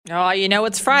Oh, you know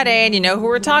it's Friday and you know who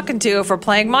we're talking to if we're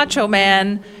playing Macho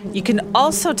Man. You can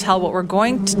also tell what we're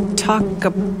going to talk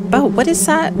about. What is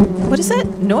that? What is that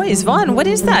noise? Vaughn, what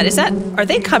is that? Are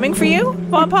they coming for you,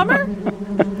 Vaughn Palmer?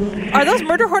 Are those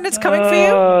murder hornets coming for you?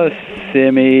 Oh,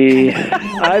 Simi.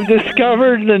 I've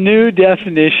discovered the new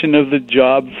definition of the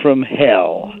job from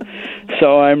hell.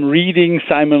 So I'm reading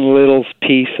Simon Little's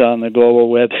piece on the Global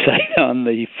website on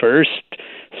the first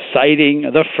sighting,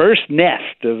 the first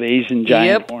nest of Asian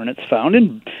giant hornets found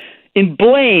in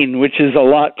Blaine, which is a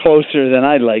lot closer than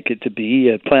I'd like it to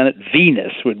be. Planet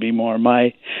Venus would be more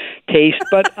my taste.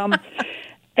 But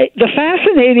the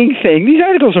fascinating thing, these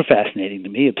articles are fascinating to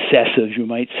me, obsessive, you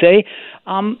might say.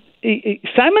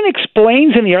 Simon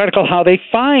explains in the article how they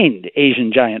find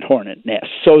Asian giant hornet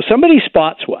nests. So somebody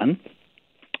spots one,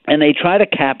 and they try to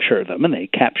capture them, and they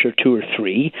capture 2 or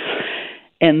 3,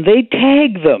 and they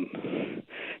tag them.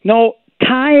 No,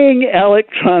 tying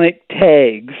electronic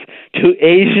tags to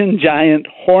Asian giant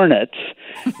hornets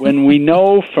when we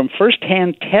know from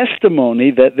firsthand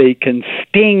testimony that they can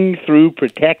sting through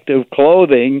protective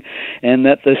clothing and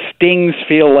that the stings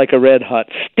feel like a red-hot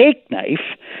steak knife,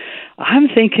 I'm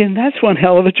thinking that's one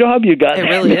hell of a job you got. It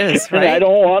really is, right? I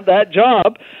don't want that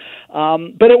job.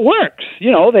 But it works.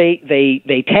 You know,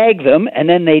 they tag them and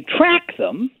then they track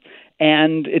them.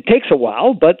 And it takes a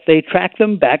while, but they track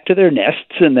them back to their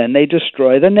nests, and then they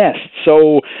destroy the nests.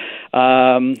 So,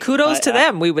 kudos to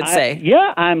them, we would say.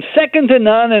 Yeah, I'm second to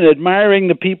none in admiring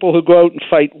the people who go out and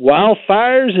fight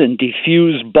wildfires and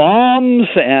defuse bombs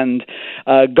and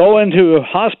go into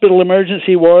hospital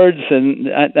emergency wards. And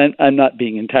I'm not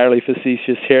being entirely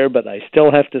facetious here, but I still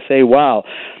have to say, wow,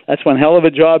 that's one hell of a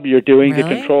job you're doing to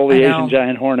control the Asian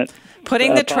giant hornet.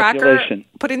 Putting the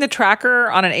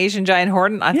tracker on an Asian giant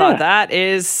hornet, I thought that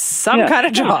is some kind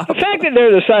of job. The fact that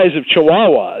they're the size of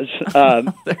chihuahuas,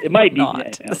 it might be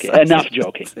enough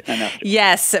joking.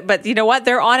 Yes, but you know what?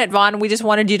 They're on it, Vaughn. We just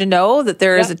wanted you to know that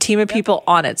there is a team of people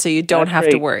on it, so you don't have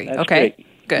to worry. That's okay, great.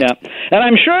 Good. Yeah, and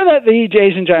I'm sure that the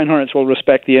Asian giant hornets will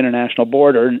respect the international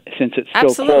border since it's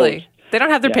still closed. They don't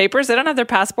have their papers. They don't have their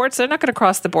passports. They're not going to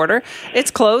cross the border.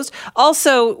 It's closed.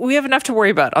 Also, we have enough to worry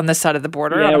about on this side of the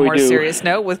border on a more serious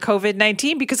note with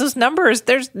COVID-19 because those numbers,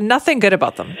 there's nothing good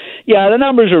about them. Yeah, the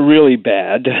numbers are really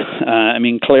bad. I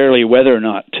mean, clearly, whether or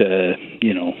not,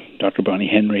 Dr. Bonnie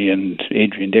Henry and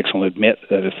Adrian Dixon will admit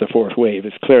that it's the fourth wave,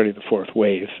 it's clearly the fourth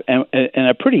wave. And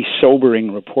a pretty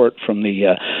sobering report from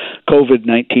the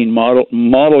COVID-19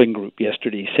 modeling group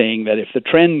yesterday saying that if the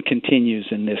trend continues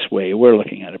in this way, we're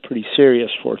looking at a pretty serious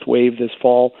fourth wave this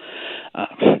fall.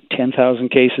 10,000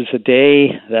 cases a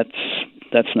day,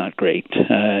 that's not great.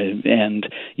 And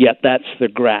yet that's the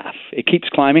graph. It keeps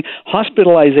climbing.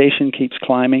 Hospitalization keeps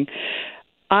climbing.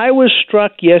 I was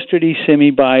struck yesterday, Simi,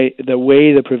 by the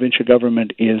way the provincial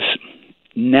government is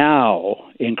now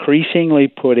increasingly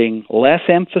putting less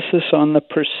emphasis on the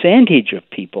percentage of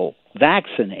people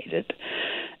vaccinated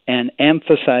and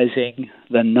emphasizing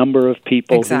the number of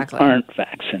people who aren't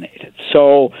vaccinated.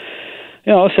 So,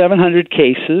 700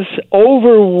 cases,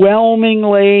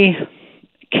 overwhelmingly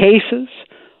cases,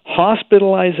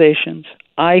 hospitalizations,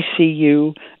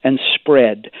 ICU, and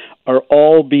spread are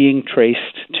all being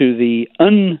traced to the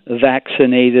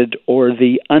unvaccinated or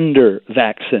the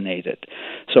under-vaccinated.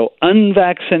 So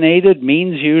unvaccinated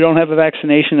means you don't have a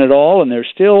vaccination at all, and there's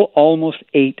still almost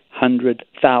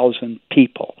 800,000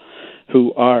 people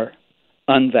who are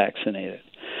unvaccinated.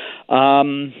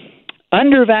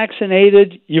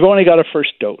 Under-vaccinated, you've only got a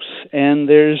first dose, and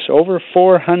there's over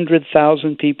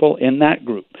 400,000 people in that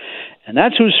group, and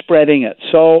that's who's spreading it.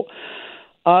 So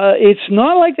it's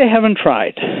not like they haven't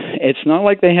tried. It's not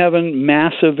like they haven't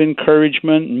massive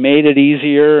encouragement, made it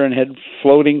easier, and had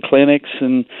floating clinics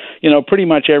and, pretty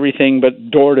much everything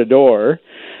but door to door.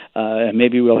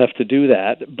 Maybe we'll have to do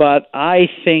that. But I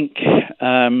think,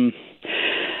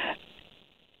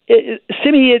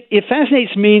 Simi, it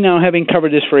fascinates me now, having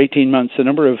covered this for 18 months, the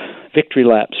number of victory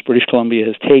laps British Columbia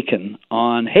has taken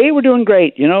on, hey, we're doing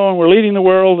great, and we're leading the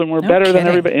world, and we're better than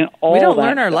everybody. We don't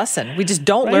learn our lesson. We just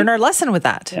don't learn our lesson with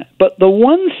that. Yeah. But the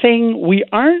one thing we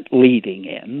aren't leading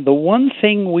in, the one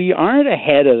thing we aren't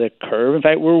ahead of the curve, in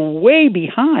fact, we're way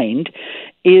behind,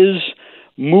 is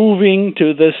moving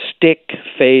to the stick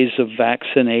phase of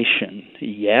vaccination.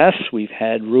 Yes, we've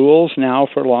had rules now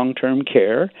for long-term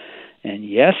care. And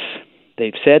yes,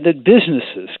 they've said that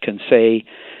businesses can say,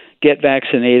 get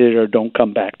vaccinated or don't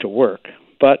come back to work.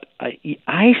 But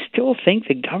I still think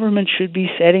the government should be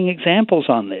setting examples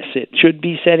on this. It should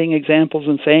be setting examples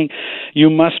and saying, you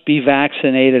must be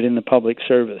vaccinated in the public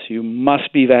service. You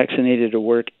must be vaccinated to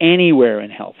work anywhere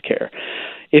in healthcare.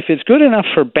 if it's good enough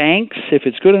for banks, if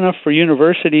it's good enough for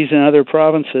universities in other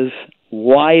provinces,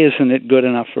 why isn't it good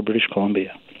enough for British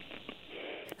Columbia?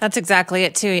 That's exactly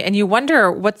it, too. And you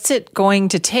wonder, what's it going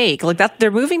to take? Like that, they're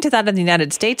moving to that in the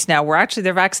United States now, where actually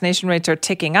their vaccination rates are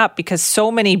ticking up because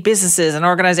so many businesses and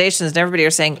organizations and everybody are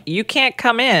saying, you can't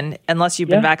come in unless you've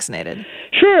been vaccinated.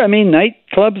 Sure. I mean,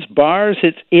 nightclubs, bars,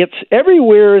 it's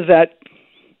everywhere that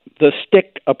the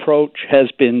stick approach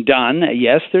has been done.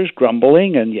 Yes, there's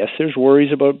grumbling, and yes, there's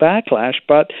worries about backlash,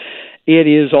 but it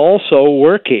is also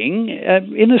working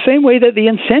in the same way that the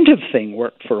incentive thing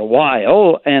worked for a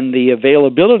while and the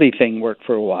availability thing worked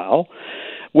for a while.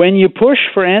 When you push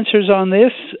for answers on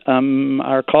this,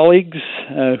 our colleagues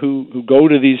who go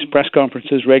to these press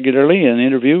conferences regularly and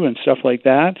interview and stuff like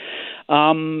that,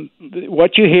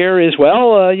 what you hear is,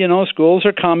 well, schools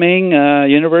are coming,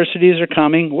 universities are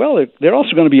coming. Well, they're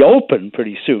also going to be open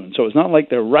pretty soon, so it's not like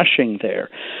they're rushing there.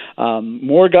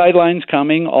 More guidelines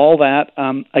coming, all that.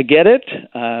 I get it.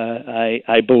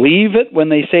 I believe it when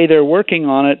they say they're working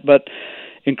on it, but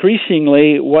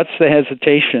increasingly, what's the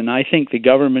hesitation? I think the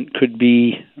government could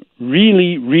be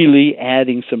really, really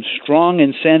adding some strong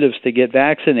incentives to get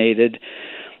vaccinated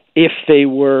if they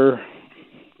were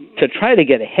to try to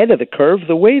get ahead of the curve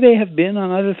the way they have been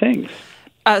on other things.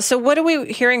 So what are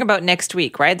we hearing about next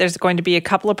week, right? There's going to be a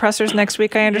couple of pressers next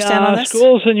week, I understand, on this?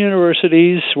 Schools and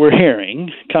universities we're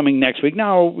hearing coming next week.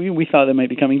 Now, we thought they might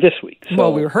be coming this week. So,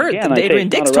 well, we heard. Again, Adrian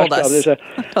Dix told us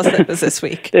it was this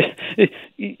week.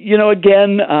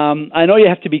 Again, I know you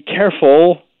have to be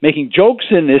careful making jokes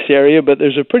in this area, but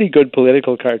there's a pretty good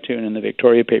political cartoon in the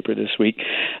Victoria paper this week,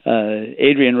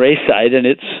 Adrian Rayside, and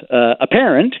it's a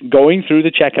parent going through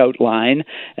the checkout line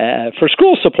for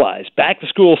school supplies. Back to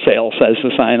school sale, says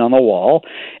the sign on the wall.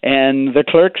 And the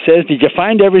clerk says, did you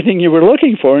find everything you were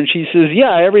looking for? And she says,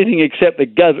 yeah, everything except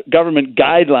the government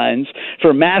guidelines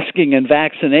for masking and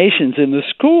vaccinations in the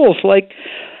schools.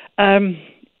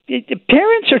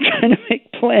 Parents are trying to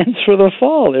make plans for the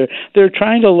fall. They're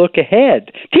trying to look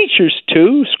ahead. Teachers,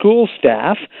 too, school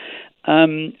staff.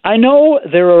 I know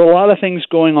there are a lot of things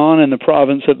going on in the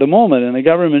province at the moment, and the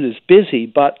government is busy,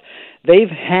 but they've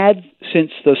had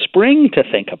since the spring to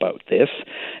think about this,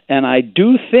 and I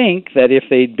do think that if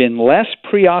they'd been less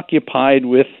preoccupied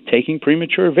with taking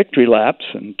premature victory laps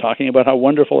and talking about how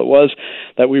wonderful it was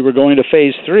that we were going to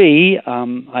phase 3,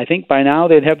 I think by now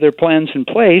they'd have their plans in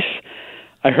place.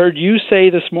 I heard you say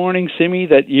this morning, Simi,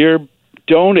 that you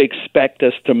don't expect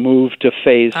us to move to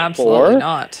phase 4. Absolutely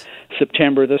not.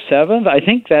 September the 7th. I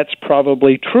think that's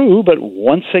probably true, but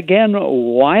once again,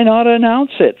 why not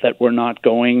announce it that we're not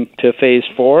going to phase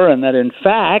 4 and that, in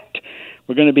fact,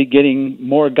 we're going to be getting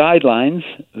more guidelines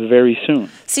very soon?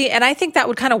 See, and I think that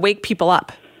would kind of wake people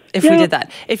up if we did that.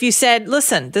 If you said,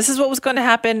 listen, this is what was going to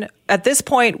happen. At this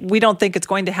point, we don't think it's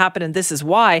going to happen, and this is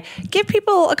why. Give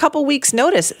people a couple weeks'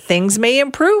 notice. Things may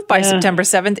improve by September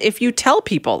 7th if you tell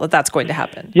people that that's going to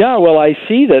happen. Yeah, well, I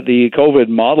see that the COVID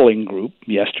modeling group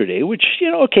yesterday, which,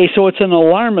 so it's an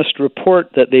alarmist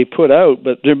report that they put out,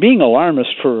 but they're being alarmist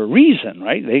for a reason,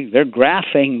 right? They're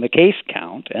graphing the case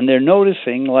count, and they're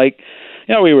noticing,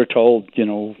 we were told,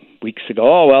 weeks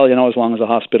ago, as long as the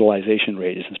hospitalization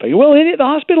rate isn't spiking. Well, the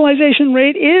hospitalization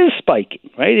rate is spiking,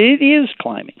 right? It is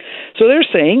climbing. So they're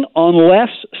saying unless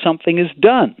something is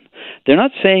done. They're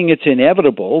not saying it's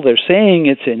inevitable. They're saying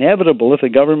it's inevitable if the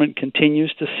government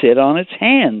continues to sit on its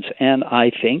hands. And I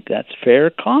think that's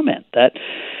fair comment, that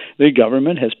the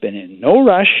government has been in no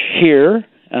rush here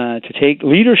to take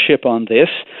leadership on this,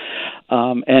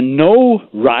 and no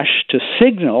rush to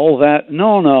signal that,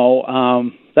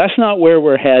 that's not where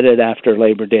we're headed after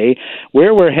Labor Day.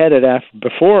 Where we're headed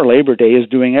before Labor Day is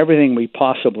doing everything we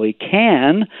possibly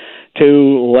can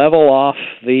to level off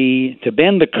to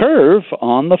bend the curve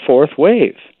on the fourth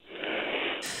wave.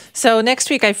 So next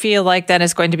week, I feel like that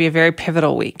is going to be a very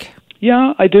pivotal week.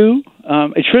 Yeah, I do.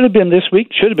 It should have been this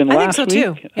week. Should have been last week. I think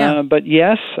so too. Yeah. But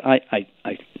yes, I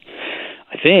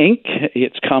think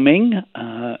it's coming.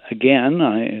 Again,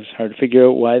 it's hard to figure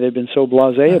out why they've been so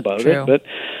blasé about it, but.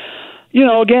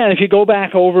 Again, if you go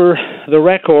back over the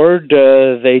record,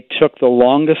 they took the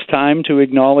longest time to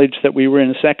acknowledge that we were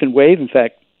in a second wave. In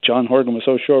fact, John Horgan was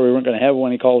so sure we weren't going to have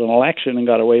one, he called an election and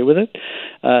got away with it.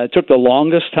 It took the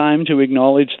longest time to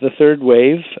acknowledge the third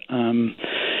wave.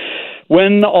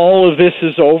 When all of this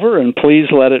is over, and please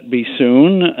let it be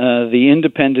soon, the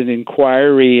independent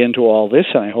inquiry into all this,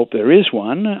 and I hope there is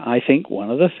one, I think one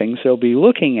of the things they'll be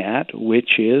looking at,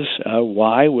 which is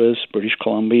why was British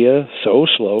Columbia so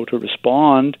slow to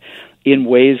respond in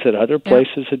ways that other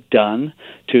places had done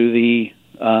to the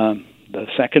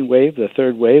second wave, the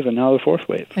third wave, and now the fourth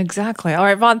wave. Exactly. All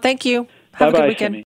right, Vaughn, thank you. Have a good weekend. Simi.